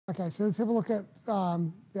Okay, so let's have a look at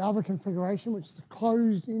the other configuration, which is a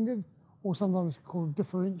closed-ended, or sometimes called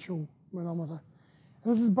differential manometer.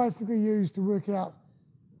 And this is basically used to work out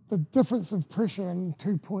the difference of pressure in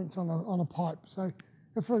 2 points on a pipe. So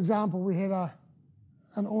if, for example, we had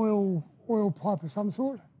an oil pipe of some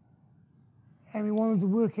sort, and we wanted to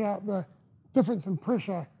work out the difference in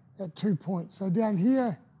pressure at 2 points. So down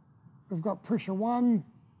here, we've got pressure 1,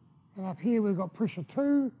 and up here we've got pressure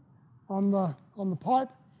 2 on the pipe,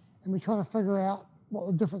 and we're trying to figure out what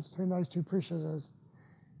the difference between those two pressures is.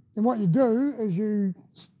 And what you do is you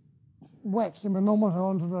whack your manometer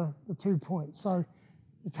onto the 2 points. So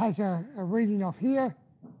you take a reading off here,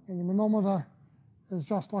 and your manometer is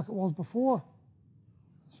just like it was before.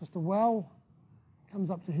 It's just a well,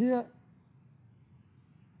 comes up to here.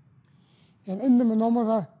 And in the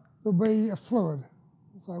manometer, there'll be a fluid.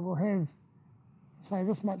 So we'll have, say,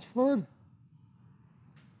 this much fluid.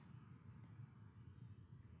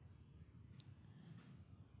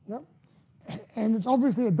 Yep. And it's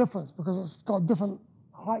obviously a difference because it's got different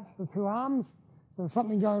heights to the two arms. So there's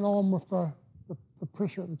something going on with the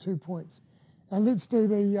pressure at the 2 points. And let's do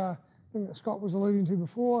the thing that Scott was alluding to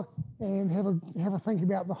before and have a think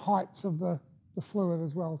about the heights of the fluid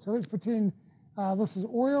as well. So let's pretend this is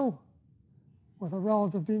oil with a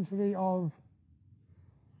relative density of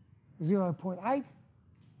 0.8.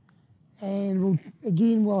 And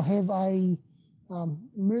we'll have a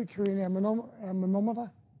mercury in our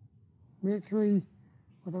manometer. Mercury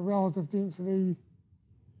with a relative density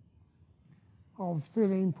of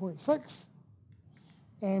 13.6,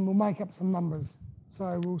 and we'll make up some numbers.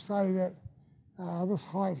 So we'll say that this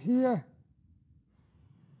height here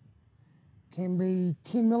can be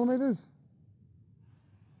 10 millimeters.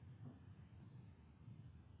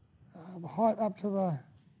 The height up to the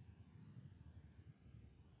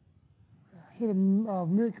head of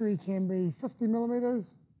mercury can be 50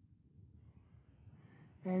 millimeters.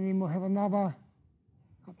 And then we'll have another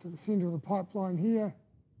up to the centre of the pipeline here,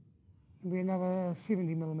 can be another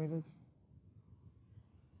 70 millimeters.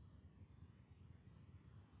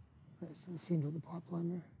 That's to the centre of the pipeline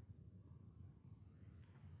there.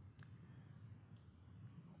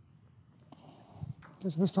 Okay,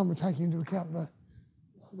 so this time we're taking into account the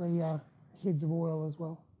heads of oil as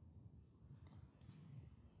well.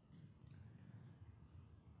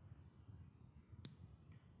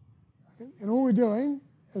 Okay, and all we're doing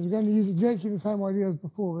is we're going to use exactly the same idea as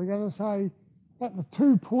before. We're going to say at the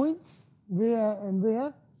 2 points, there and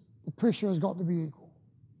there, the pressure has got to be equal.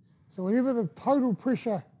 So whatever the total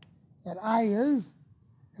pressure at A is,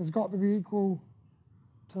 has got to be equal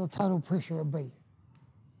to the total pressure at B,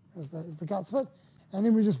 is the guts of it. And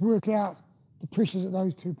then we just work out the pressures at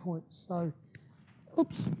those 2 points. So,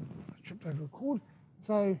 oops, I tripped over a cord.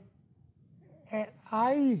 So at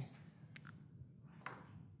A,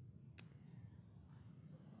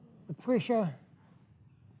 the pressure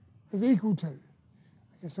is equal to.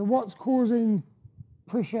 Okay, so what's causing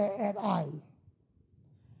pressure at A?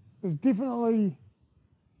 There's definitely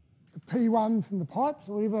the P1 from the pipe,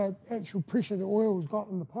 so whatever actual pressure the oil has got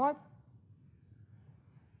in the pipe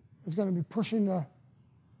is going to be pushing the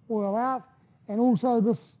oil out, and also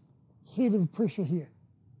this head of pressure here.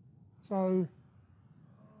 So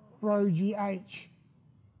rho GH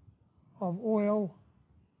of oil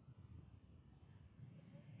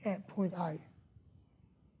at point A.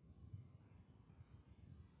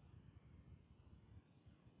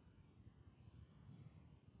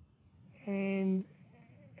 And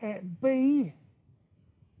at B,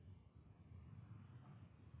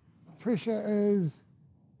 the pressure is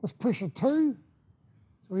this pressure 2,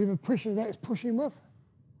 so we have a pressure that's pushing with,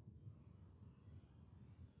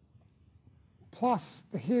 plus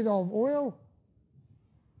the head of oil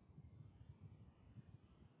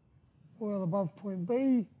above point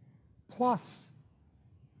B, plus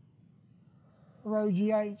rho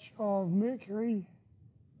GH of mercury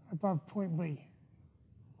above point B.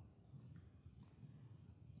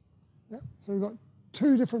 Yep. So we've got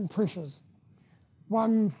two different pressures.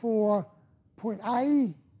 One for point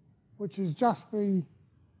A, which is just the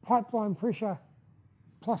pipeline pressure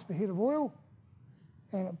plus the head of oil.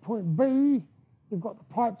 And at point B, you've got the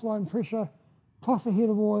pipeline pressure plus a head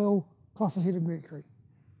of oil plus a head of mercury.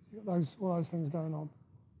 You've got all those things going on.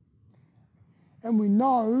 And we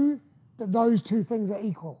know that those two things are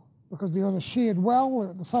equal because they're on a shared well, they're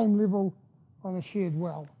at the same level on a shared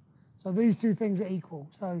well. So these two things are equal.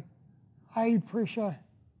 So A pressure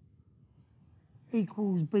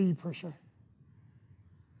equals B pressure.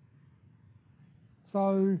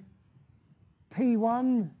 So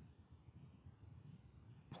P1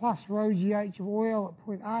 plus rho GH of oil at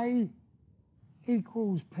point A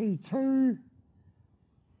equals P2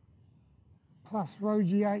 plus rho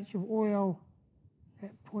GH of oil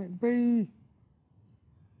at point B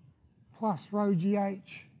plus rho GH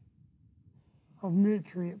of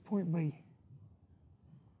mercury at point B.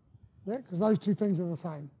 Yeah, because those two things are the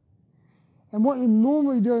same. And what you're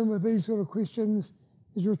normally doing with these sort of questions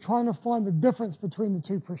is you're trying to find the difference between the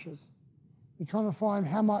two pressures. You're trying to find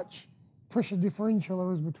how much pressure differential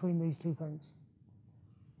there is between these two things.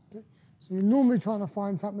 Okay? So you're normally trying to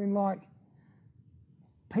find something like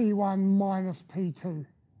P1 minus P2.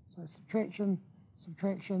 So subtraction,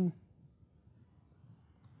 subtraction,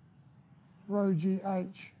 rho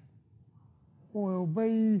GH oil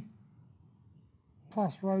B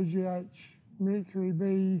plus rho GH mercury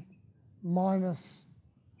B minus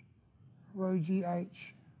rho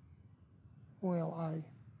GH oil A.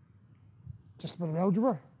 Just a bit of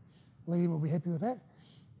algebra. Liam will be happy with that.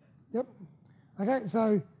 Yep. Okay,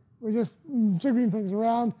 so we're just jiggling things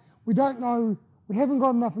around. We don't know, we haven't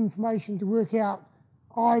got enough information to work out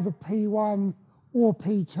either P1 or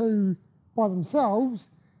P2 by themselves,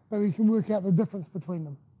 but we can work out the difference between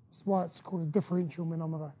them. That's why it's called a differential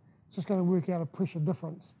manometer. It's just going to work out a pressure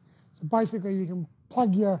difference. So basically you can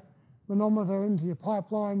plug your manometer into your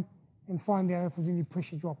pipeline and find out if there's any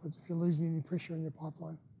pressure droppers, if you're losing any pressure in your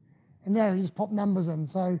pipeline. And now you just pop numbers in.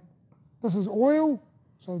 So this is oil,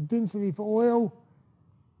 so density for oil,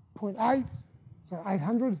 0.8, so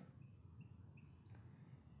 800,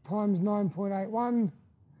 times 9.81,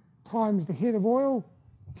 times the head of oil,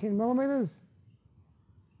 10 millimeters,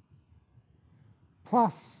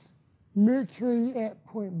 plus mercury at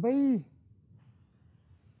point B,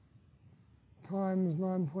 times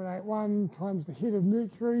 9.81, times the head of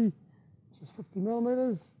mercury, which is 50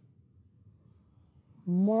 millimeters,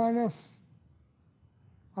 minus,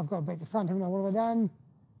 I've got back to front, haven't I? What have I done?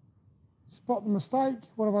 Spot the mistake.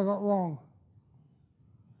 What have I got wrong?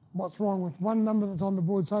 What's wrong with one number that's on the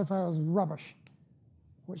board so far is rubbish.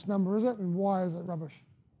 Which number is it and why is it rubbish?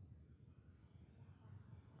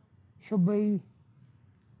 Should be,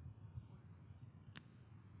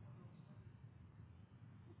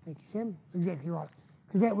 thank you, Sam. That's exactly right.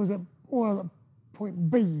 Because that was at oil at point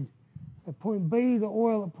B. So point B, the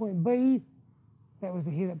oil at point B, that was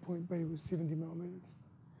the head at point B, was 70 millimeters.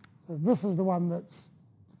 So this is the one that's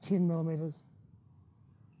 10 millimeters.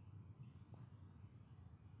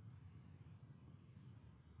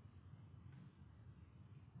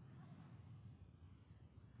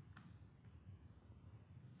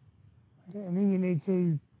 Okay, and then you need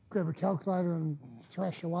to grab a calculator and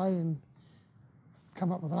thrash away and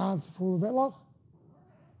come up with an answer for all of that lot.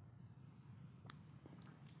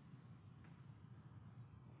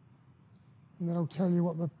 And that'll tell you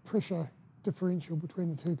what the pressure differential between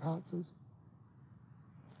the two parts is.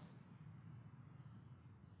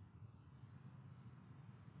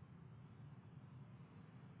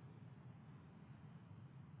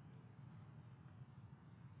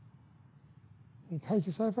 Any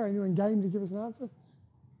takers so far? Anyone game to give us an answer?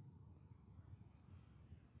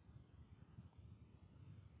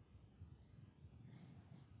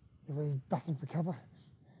 Everybody's ducking for cover.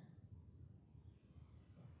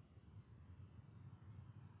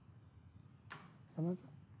 An answer?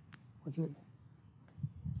 What do you get?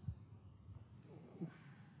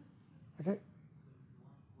 Okay.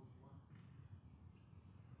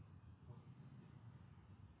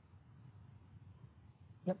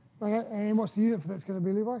 Yep. Okay. And what's the unit for that's going to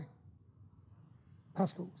be, Levi?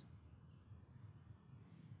 Pascals.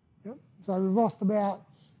 Yep. So we've lost about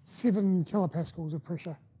 7 kilopascals of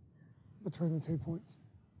pressure between the 2 points.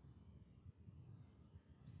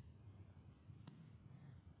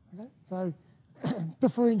 Okay. So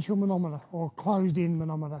differential manometer or closed-end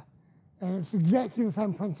manometer. And it's exactly the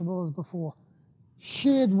same principle as before.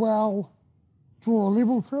 Shared well, draw a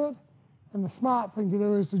level through it, and the smart thing to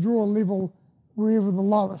do is to draw a level wherever the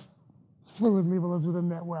lowest fluid level is within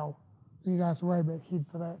that well. You don't have to worry about head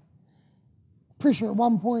for that. Pressure at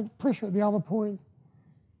one point, pressure at the other point.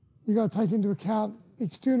 You've got to take into account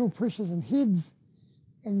external pressures and heads,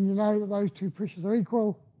 and you know that those two pressures are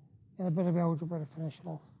equal, and a bit of algebra to finish it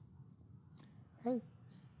off. Okay?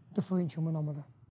 Differential manometer.